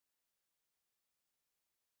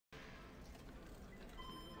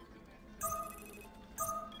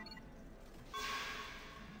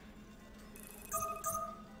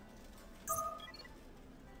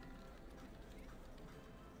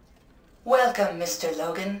Welcome, Mr.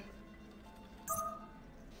 Logan.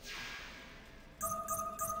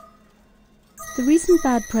 The recent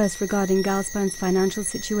bad press regarding Galspan's financial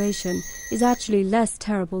situation is actually less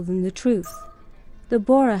terrible than the truth. The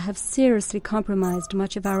Bora have seriously compromised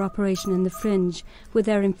much of our operation in the Fringe with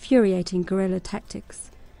their infuriating guerrilla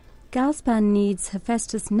tactics. Galspan needs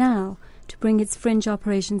Hephaestus now to bring its Fringe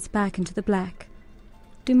operations back into the black.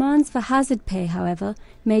 Demands for hazard pay, however,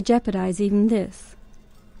 may jeopardize even this.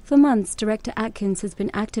 For months, Director Atkins has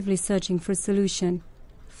been actively searching for a solution.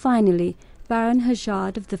 Finally, Baron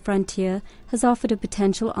Hajod of the Frontier has offered a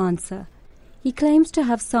potential answer. He claims to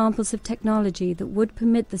have samples of technology that would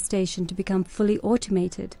permit the station to become fully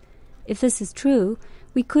automated. If this is true,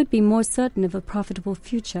 we could be more certain of a profitable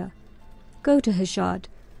future. Go to Hajod.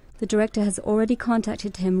 The director has already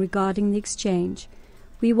contacted him regarding the exchange.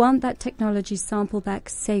 We want that technology sample back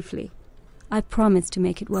safely. I promise to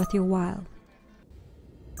make it worth your while.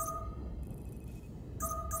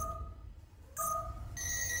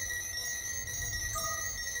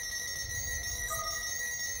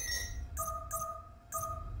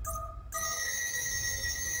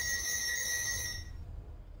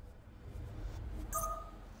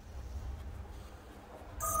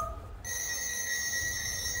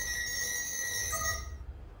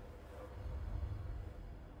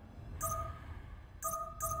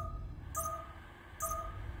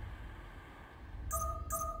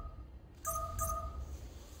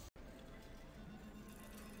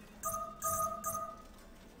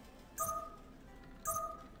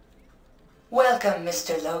 Welcome,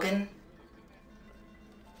 Mr. Logan.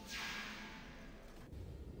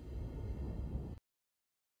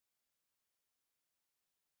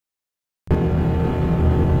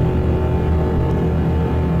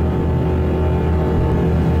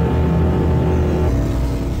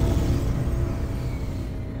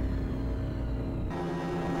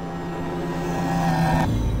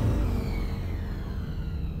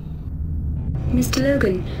 Mr.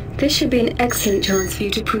 Logan, this should be an excellent chance for you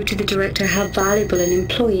to prove to the director how valuable an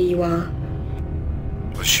employee you are.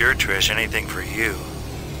 Well, sure, Trish. Anything for you.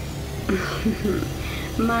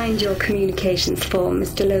 Mind your communications form,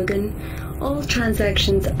 Mr. Logan. All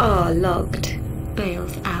transactions are logged.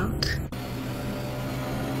 Bails out.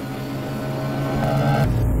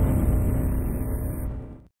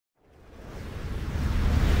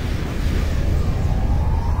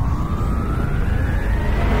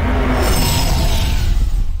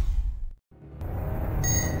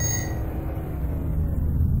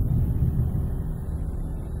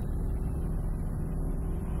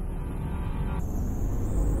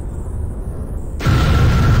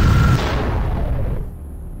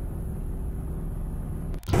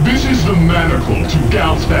 The manacle to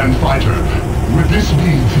Galspan Fighter. Would this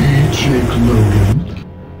be the Jake Logan?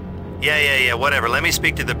 Yeah, whatever. Let me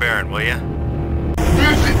speak to the Baron, will ya?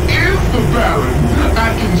 This is the Baron!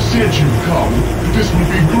 Atkins said you'd come. This would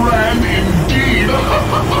be grand indeed!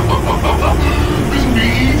 This would be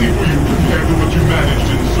easy for you compared to what you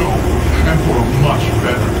managed in Seoul, and for a much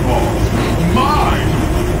better cause. Mine!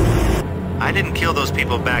 I didn't kill those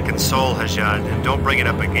people back in Seoul, Hajod, and don't bring it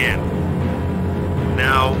up again.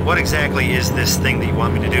 Now, what exactly is this thing that you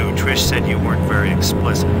want me to do? Trish said you weren't very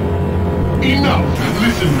explicit. Enough!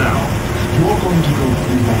 Listen now. You're going to go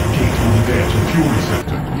through that gate over there to Fury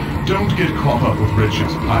Sector. Don't get caught up with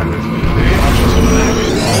Rich's pirates. They are just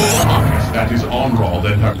mad armies. That is Onral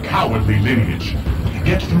and her cowardly lineage.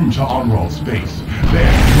 Get through to Onral's base. There,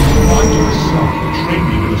 you'll find your son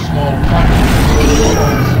training in a small fighter.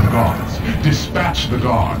 Call some guards. Dispatch the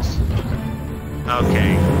guards.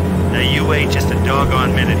 Okay. Now you wait just a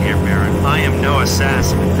doggone minute here, Baron. I am no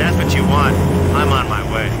assassin. If that's what you want, I'm on my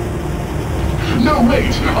way. No,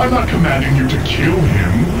 wait! I'm not commanding you to kill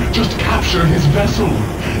him. Just capture his vessel.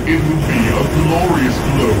 It would be a glorious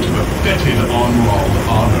blow to the fetid Onral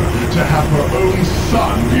honor to have her own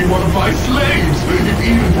son be one of my slaves, if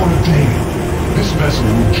even for a day. This vessel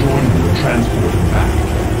will join you and transport him back.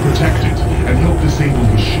 Protect it and help disable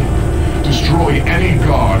his ship. Destroy any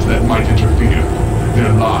guards that might interfere.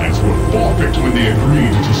 Their lives were forfeit when they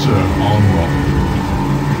agreed to serve Onral.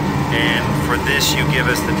 And for this, you give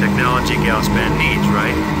us the technology Galspan needs,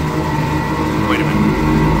 right? Wait a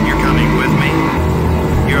minute. You're coming with me?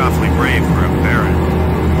 You're awfully brave for a Baron.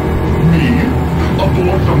 Me?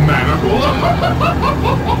 Aboard the manacle?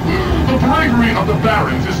 The bravery of the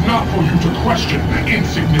Barons is not for you to question,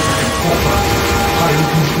 insignificant corporate. I am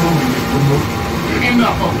controlling it remotely.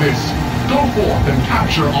 Enough of this! Go forth and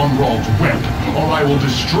capture Onral's web, or I will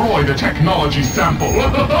destroy the technology sample!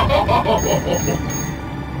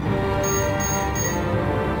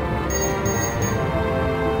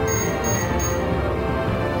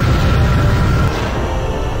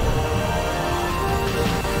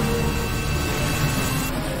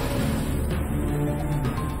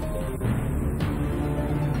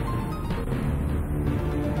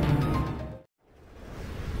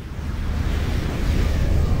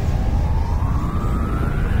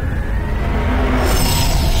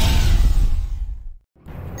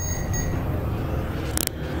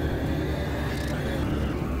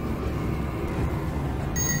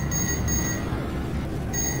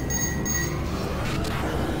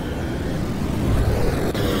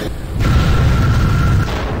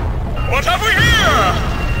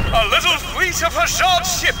 fleet of Hajod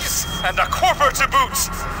ships, and a corporate to boot.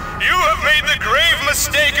 You have made the grave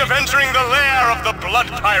mistake of entering the lair of the Blood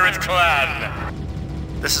Pirate clan.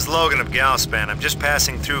 This is Logan of Galspan. I'm just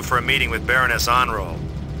passing through for a meeting with Baroness Onroll.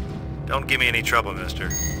 Don't give me any trouble, mister.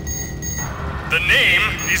 The name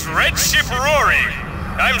is Red Ship Rory.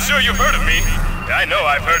 I'm sure you've heard of me. I know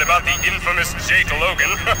I've heard about the infamous Jake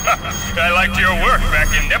Logan. I liked your work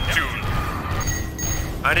back in Neptune.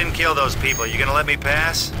 I didn't kill those people. You gonna let me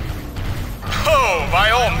pass? Oh,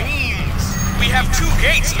 by all means. We have 2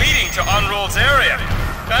 gates leading to Onroll's area.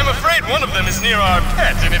 I'm afraid one of them is near our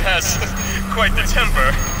pet, and it has quite the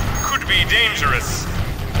temper. Could be dangerous.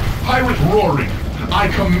 Pirate Rory,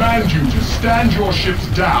 I command you to stand your ships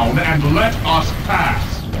down and let us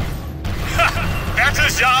pass. That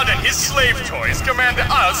Hajod and his slave toys command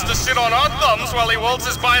us to sit on our thumbs while he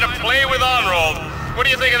waltzes by to play with Onroll. What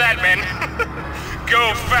do you think of that, men?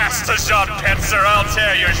 Go fast, Hajod pets, or I'll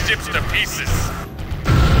tear your ships to pieces.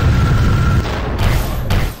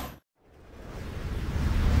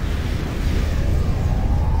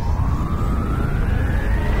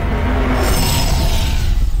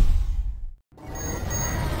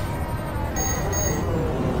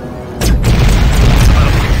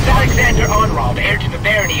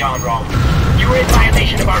 Onroll. You were in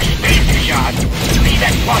violation of our space, Hajod. Leave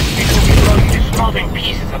that plus before we blow you to smoldering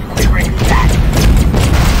pieces of quivering fat.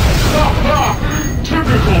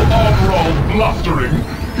 Typical Onroll blustering.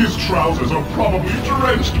 His trousers are probably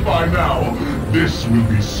drenched by now. This will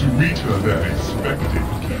be sweeter than expected.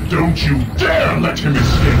 Don't you dare let him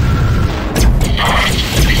escape.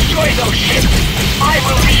 Destroy those ships. I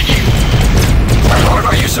will lead you. My lord,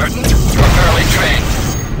 are you certain? You're fairly trained.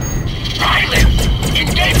 Silence!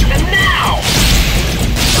 Engage them now!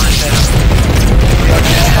 Time down. We are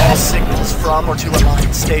getting all signals from or to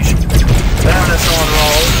Alliance Station. Baroness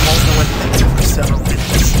Onroll won't know anything for several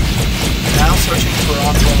minutes. Now searching for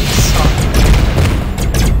Onroll's son.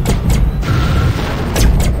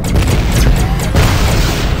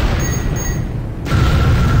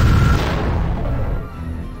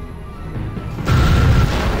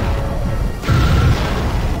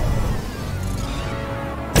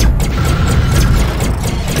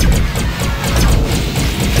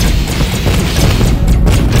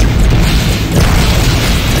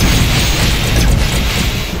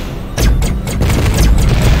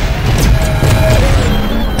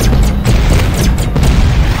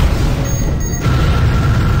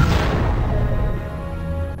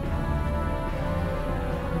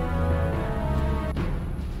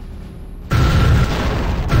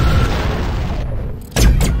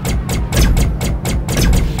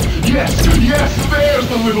 Yes, there's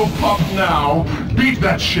the little pup now. Beat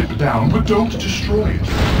that ship down, but don't destroy it.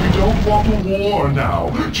 We don't want a war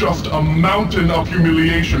now. Just a mountain of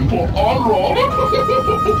humiliation for Onroll.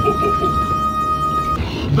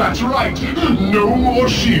 That's right. No more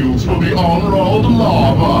shields for the Onrolled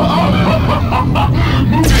lava.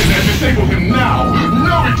 Move in and disable him now.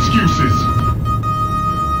 No excuses.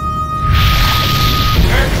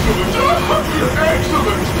 Excellent!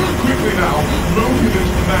 Excellent! Quickly now, load him into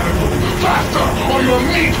the manifold. Faster, or your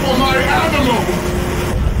meat for my animal!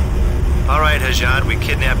 Alright, Hajod, we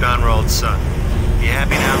kidnapped Onroll's son. You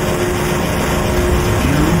happy now?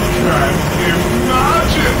 You can't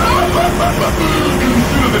imagine!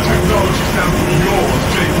 Consider the technology sample yours,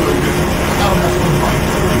 Jake Logan. I'll have the right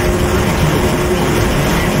courier ready to your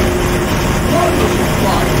wonderful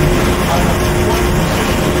flight! I have one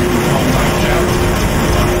position on my garrison.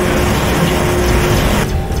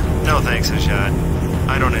 No thanks, Hajod.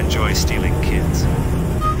 I don't enjoy stealing kids.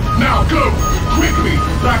 Now go! Quickly!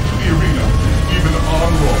 Back to the arena! Even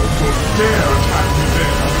Onroll will dare attack me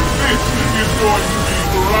there! This is going to be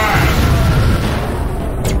grand!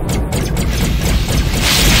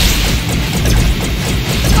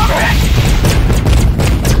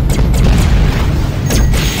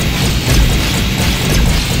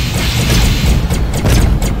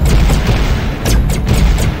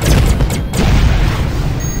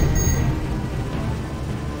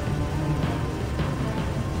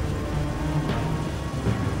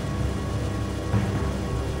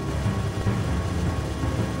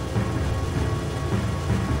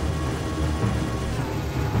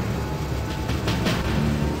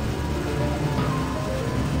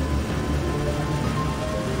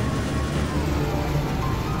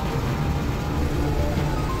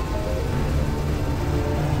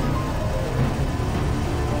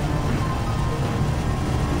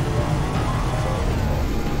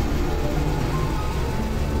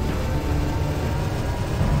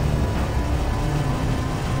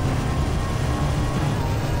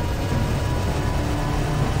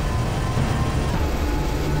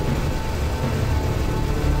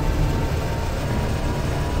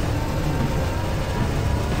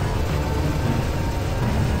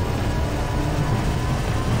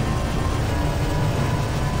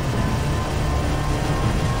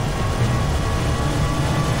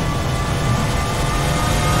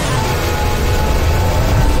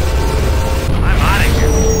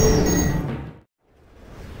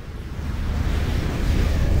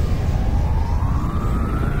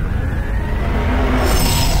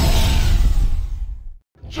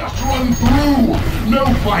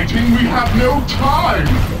 no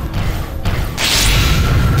time!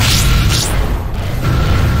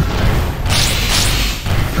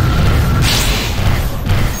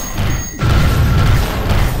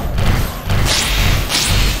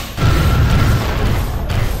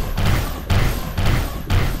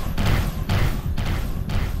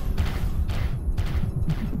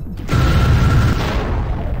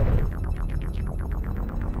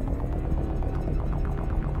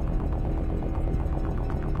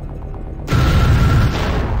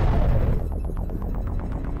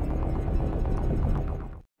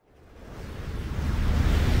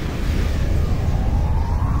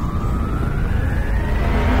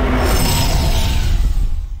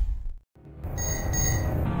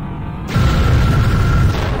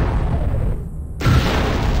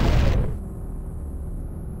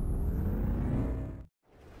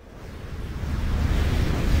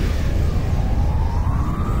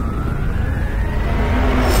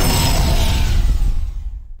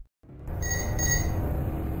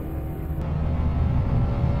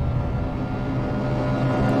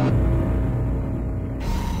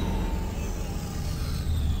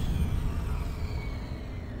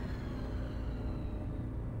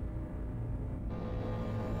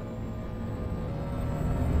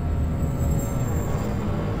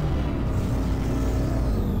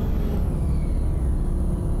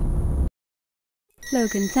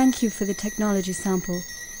 Logan, thank you for the technology sample.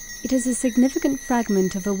 It is a significant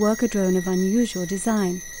fragment of a worker drone of unusual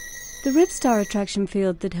design. The Ripstar attraction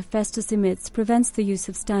field that Hephaestus emits prevents the use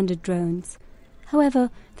of standard drones. However,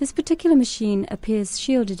 this particular machine appears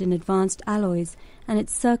shielded in advanced alloys, and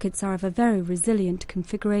its circuits are of a very resilient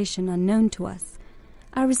configuration unknown to us.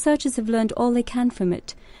 Our researchers have learned all they can from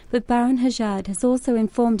it, but Baron Hajod has also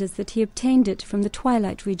informed us that he obtained it from the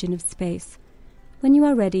twilight region of space. When you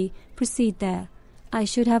are ready, proceed there. I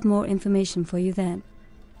should have more information for you then.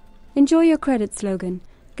 Enjoy your credits, Logan.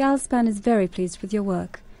 Galspan is very pleased with your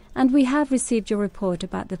work, and we have received your report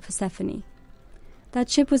about the Persephone. That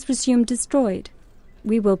ship was presumed destroyed.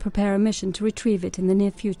 We will prepare a mission to retrieve it in the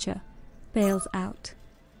near future. Bales out.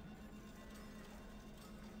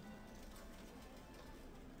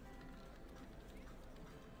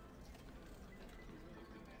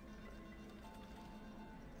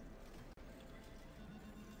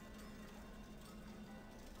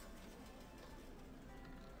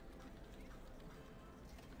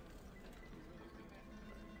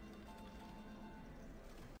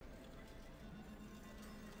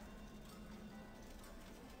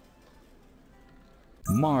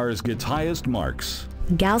 Mars gets highest marks.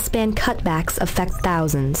 Galspan cutbacks affect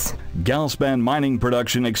thousands. Galspan mining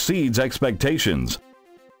production exceeds expectations.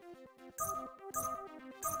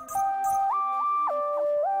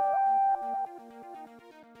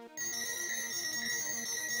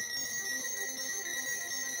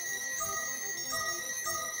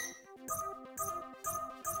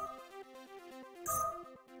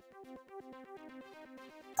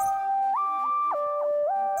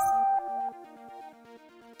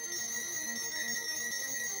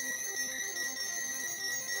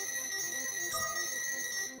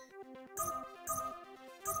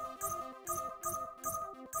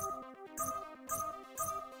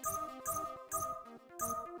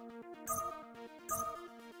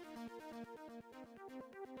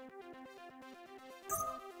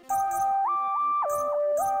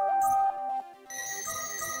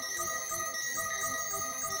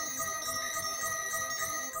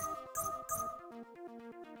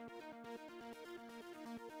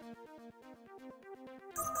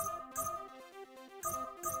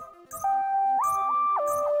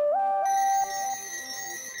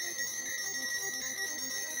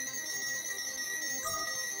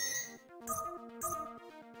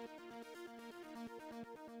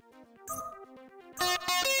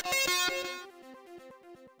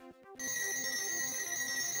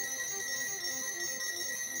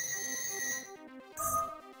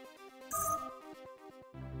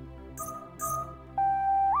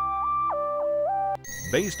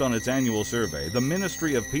 Based on its annual survey, the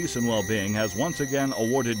Ministry of Peace and Well-Being has once again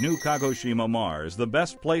awarded New Kagoshima Mars the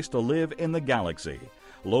best place to live in the galaxy.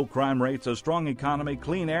 Low crime rates, a strong economy,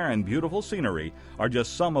 clean air, and beautiful scenery are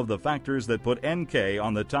just some of the factors that put NK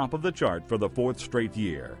on the top of the chart for the 4th straight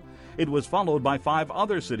year. It was followed by 5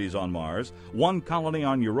 other cities on Mars, 1 colony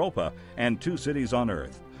on Europa, and 2 cities on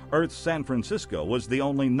Earth. Earth's San Francisco was the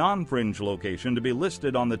only non-Fringe location to be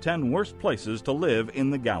listed on the 10 worst places to live in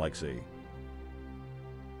the galaxy.